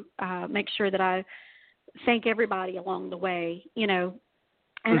to make sure that I thank everybody along the way, And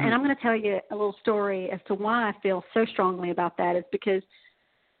I'm going to tell you a little story as to why I feel so strongly about that is because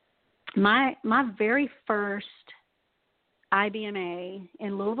my very first IBMA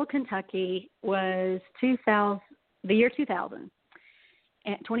in Louisville, Kentucky was the year 2000,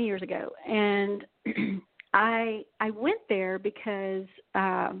 20 years ago. And I went there because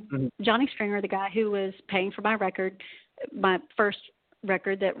Johnny Stringer, the guy who was paying for my record, my first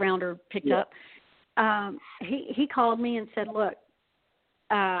record that Rounder picked up, he called me and said, look,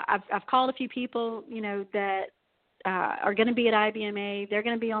 I've called a few people, that are going to be at IBMA. They're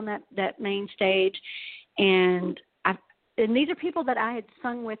going to be on that main stage. And these are people that I had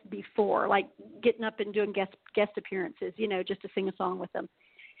sung with before, like getting up and doing guest appearances, just to sing a song with them.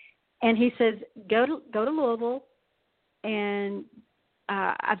 And he says, go to Louisville, and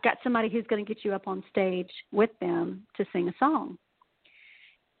I've got somebody who's going to get you up on stage with them to sing a song.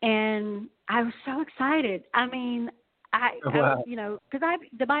 And I was so excited. I mean, because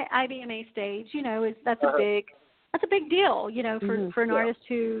my IBMA stage, that's a big deal, for an artist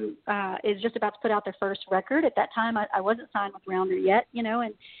who is just about to put out their first record. At that time, I wasn't signed with Rounder yet,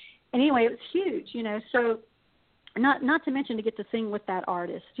 and anyway, it was huge, so not to mention to get to sing with that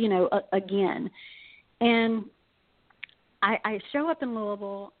artist, again. And I show up in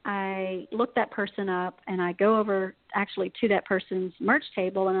Louisville, I look that person up, and I go over actually to that person's merch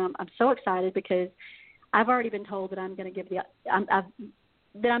table, and I'm so excited because I've already been told that I'm going to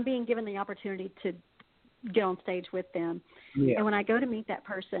that I'm being given the opportunity to get on stage with them. Yeah. And when I go to meet that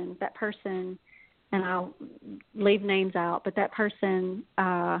person, and I'll leave names out, but that person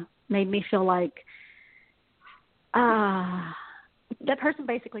made me feel like that person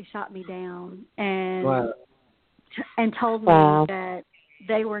basically shot me down and told me that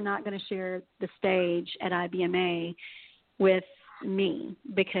they were not going to share the stage at IBMA with me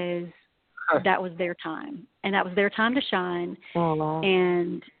because that was their time, and that was their time to shine. Oh, wow.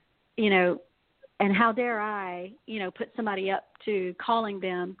 And, and how dare I, put somebody up to calling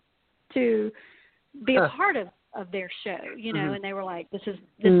them to be a part of their show, and they were like, this is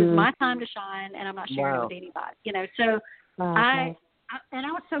my time to shine, and I'm not sharing it with anybody, so I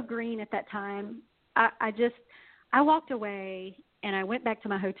was so green at that time. I walked away, and I went back to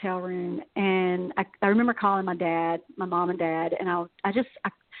my hotel room, and I remember calling my mom and dad, and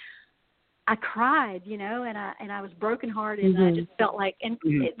I cried, and I was brokenhearted, and I just felt like, and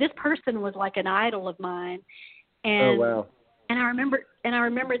this person was like an idol of mine, and and I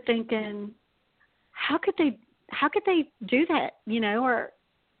remember thinking, how could they do that, or,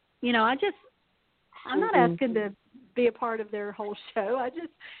 I'm not asking to be a part of their whole show. I just,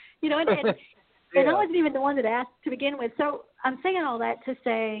 and I wasn't even the one that asked to begin with. So I'm saying all that to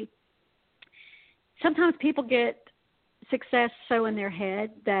say, sometimes people get success so in their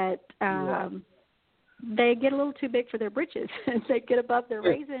head that they get a little too big for their britches, and they get above their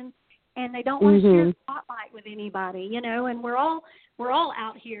raisin, and they don't want to share the spotlight with anybody, and we're all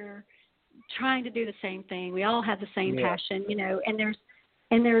out here trying to do the same thing. We all have the same passion,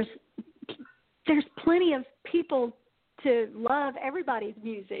 and there's plenty of people to love everybody's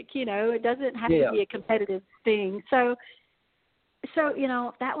music, it doesn't have to be a competitive thing. So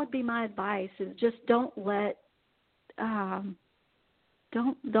that would be my advice, is just don't let don't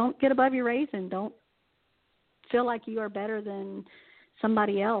get above your raisin. Don't feel like you are better than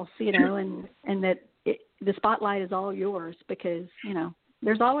somebody else, and that the spotlight is all yours, because,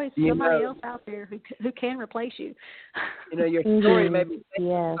 there's always somebody else out there who can replace you. Your story made me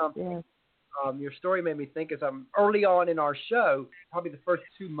think of something. Yes. Your story made me think of something. Early on in our show, probably the first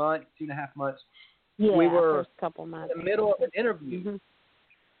 2.5 months, we were first couple months. in the middle of an interview.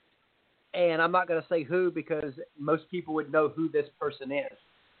 And I'm not going to say who, because most people would know who this person is.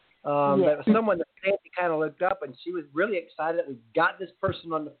 But it was someone that Nancy kind of looked up, and she was really excited that we got this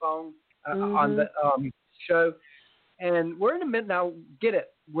person on the phone on the show. And we're in the middle now. Get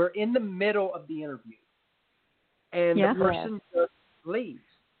it? We're in the middle of the interview, and the person just leaves.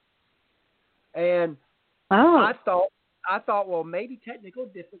 And I thought, well, maybe technical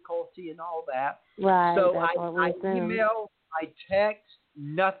difficulty and all that. Right. So I email, I text,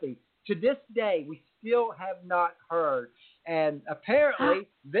 nothing. To this day, we still have not heard. And apparently,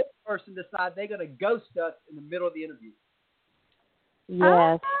 this person decided they're going to ghost us in the middle of the interview.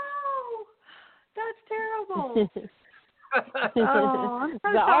 Yes. Oh, that's terrible. Oh, I'm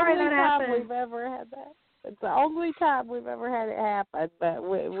so sorry that happened. We've ever had that. It's the only time we've ever had it happen, but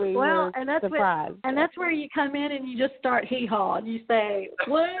we well, were and that's surprised. and that's where you come in and you just start hee-haw. And you say,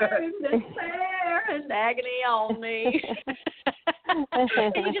 where is despair and agony on me?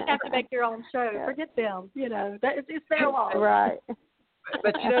 And you just have to make your own show. Yeah. Forget them. You know, it's their loss. Right.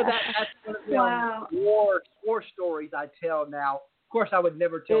 But you know, that's one of the Wow. war stories I tell now. Of course, I would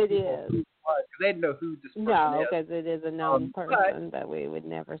never tell people who it was, because they didn't know who this person No, is. because it is a known person, but we would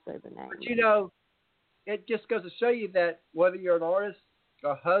never say the name. But you know, it just goes to show you that whether you're an artist,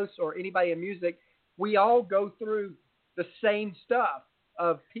 a host, or anybody in music, we all go through the same stuff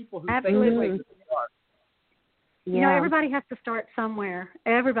of people who think the way we are. Yeah. You know, everybody has to start somewhere.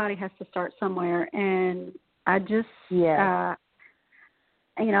 Everybody has to start somewhere, and I just, you know,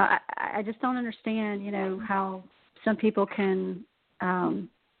 I just don't understand, you know, how some people can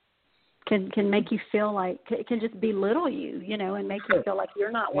make you feel like, it can just belittle you, you know, and make you feel like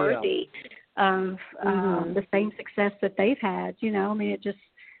you're not worthy of the same success that they've had. You know, I mean, it just,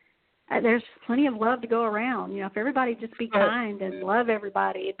 there's plenty of love to go around. You know, if everybody just be kind and love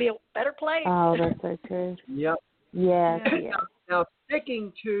everybody, it'd be a better place. Oh, that's so true. Yep. Yes. Now,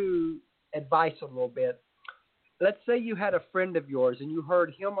 sticking to advice a little bit, let's say you had a friend of yours and you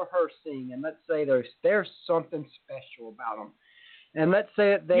heard him or her sing, and let's say there's something special about them. And let's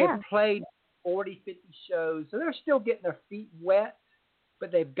say they've played 40, 50 shows, so they're still getting their feet wet,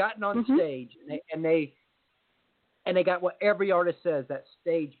 but they've gotten on stage, and they got what every artist says, that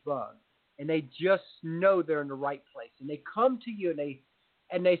stage bug, and they just know they're in the right place. And they come to you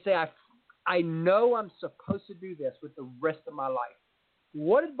and they say, I know I'm supposed to do this with the rest of my life.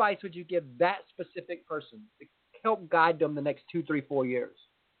 What advice would you give that specific person to help guide them the next 2, 3, 4 years?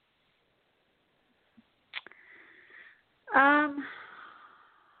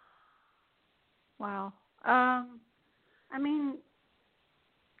 Wow. I mean,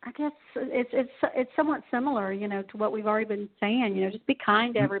 I guess it's somewhat similar, you know, to what we've already been saying. You know, just be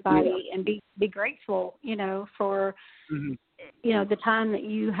kind to everybody and be grateful, you know, for you know, the time that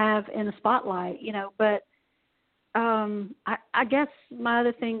you have in the spotlight. You know, but I guess my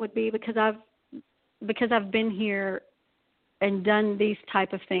other thing would be, because I've been here and done these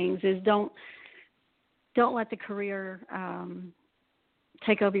type of things, is don't let the career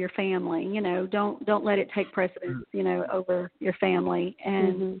take over your family. You know, don't let it take precedence, you know, over your family.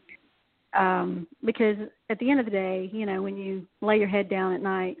 And because at the end of the day, you know, when you lay your head down at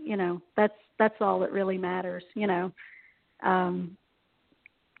night, you know, that's all that really matters. You know,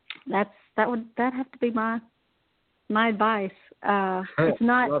 that'd have to be my advice. It's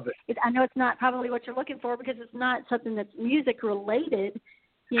not. I know it's not probably what you're looking for, because it's not something that's music related.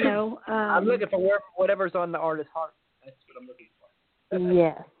 You know, I'm looking for whatever's on the artist's heart. That's what I'm looking for.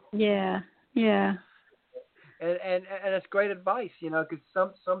 Yeah. And it's great advice, you know, because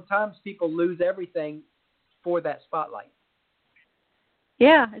sometimes people lose everything for that spotlight.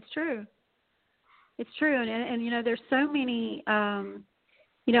 Yeah, it's true. It's true, and you know, there's so many.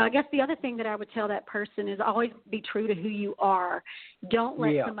 You know, I guess the other thing that I would tell that person is always be true to who you are. Don't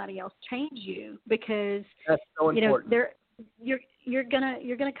let somebody else change you, because that's so important. You know, you're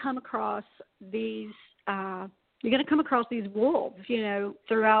gonna come across these. You're going to come across these wolves, you know,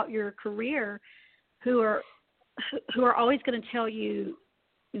 throughout your career, who are always going to tell you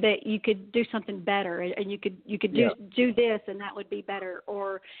that you could do something better, and you could do this, and that would be better.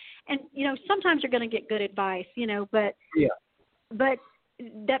 And you know, sometimes you're going to get good advice, you know, but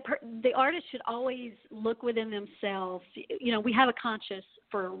the artist should always look within themselves. You know, we have a conscience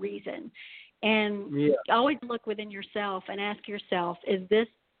for a reason, and always look within yourself and ask yourself, is this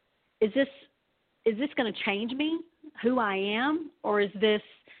going to change me, who I am, or is this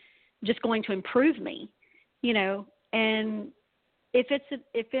just going to improve me? You know, and if it's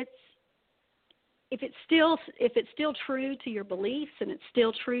still true to your beliefs, and it's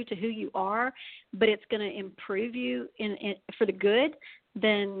still true to who you are, but it's going to improve you in for the good,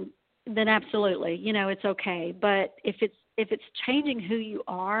 then absolutely, you know, it's okay. But if it's changing who you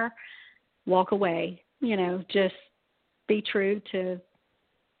are, walk away. You know, just be true to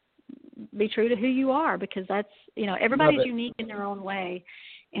who you are, because that's, you know, everybody's unique in their own way.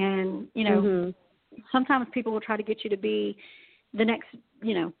 And, you know, sometimes people will try to get you to be the next,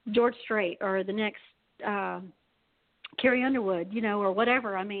 you know, George Strait, or the next Carrie Underwood, you know, or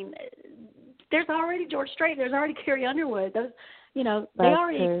whatever. I mean, there's already George Strait, there's already Carrie Underwood. Those, you know, they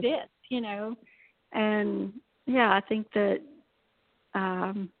already exist, you know. And, yeah, I think that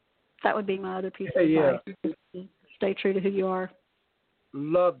that would be my other piece of advice, is to stay true to who you are.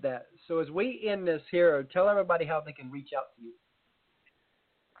 Love that. So as we end this here, tell everybody how they can reach out to you.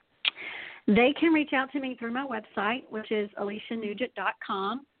 They can reach out to me through my website, which is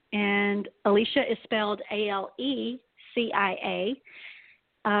AleciaNugent.com. and Alecia is spelled Alecia.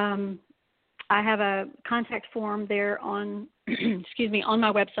 I have a contact form there on, on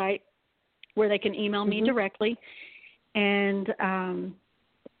my website where they can email me directly, and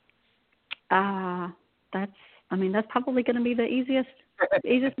that's probably going to be the easiest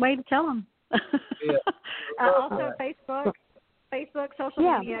way to tell them. Yeah. Also, Facebook,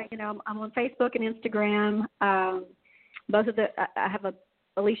 social media. I'm on Facebook and Instagram. Both of I have a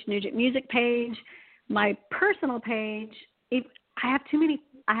Alecia Nugent music page. My personal page. I have too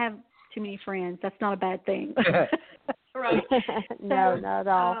many friends. That's not a bad thing. Right. No, not at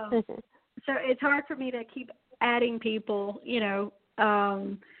all. So it's hard for me to keep adding people,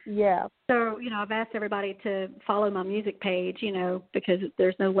 Yeah. So, I've asked everybody to follow my music page, because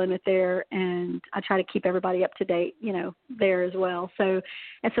there's no limit there, and I try to keep everybody up to date, there as well. So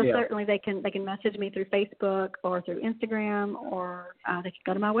certainly they can message me through Facebook or through Instagram, or they can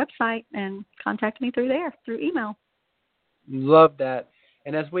go to my website and contact me through email. Love that.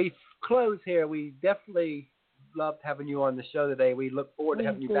 And as we close here, we definitely loved having you on the show today. We look forward to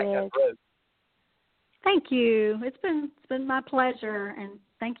having you back down the road. Thank you. It's been my pleasure, and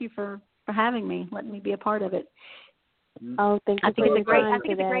thank you for having me, letting me be a part of it. Oh, thank you. I think it's a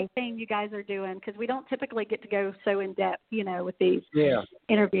great thing you guys are doing, because we don't typically get to go so in depth, with these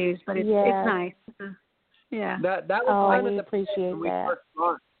interviews, but it's nice. Yeah. That was we appreciate that.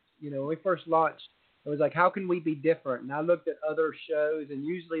 When we first launched, it was like, how can we be different? And I looked at other shows, and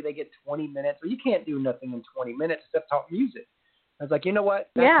usually they get 20 minutes. Well, you can't do nothing in 20 minutes except talk music. I was like, you know what?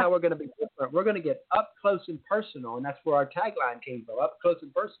 That's how we're going to be different. We're going to get up close and personal, and that's where our tagline came from, up close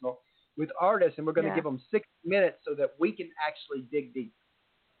and personal with artists, and we're going to give them 60 minutes so that we can actually dig deep.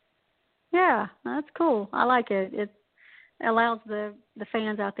 Yeah, that's cool. I like it. It allows the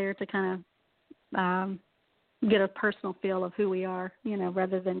fans out there to kind of get a personal feel of who we are,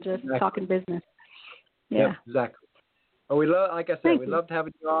 rather than just talking business. Yeah, yep, exactly. Well, we loved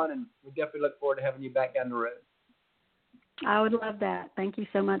having you on, and we definitely look forward to having you back down the road. I would love that. Thank you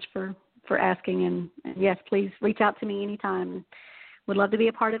so much for asking, and yes, please reach out to me anytime. Would love to be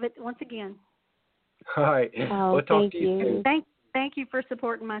a part of it once again. All right. Oh, we'll talk to you soon. Thank you for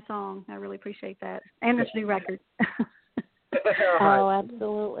supporting my song. I really appreciate that, and this new record. Oh,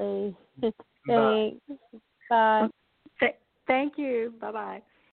 absolutely. Thanks. Bye. Thank you. Bye-bye.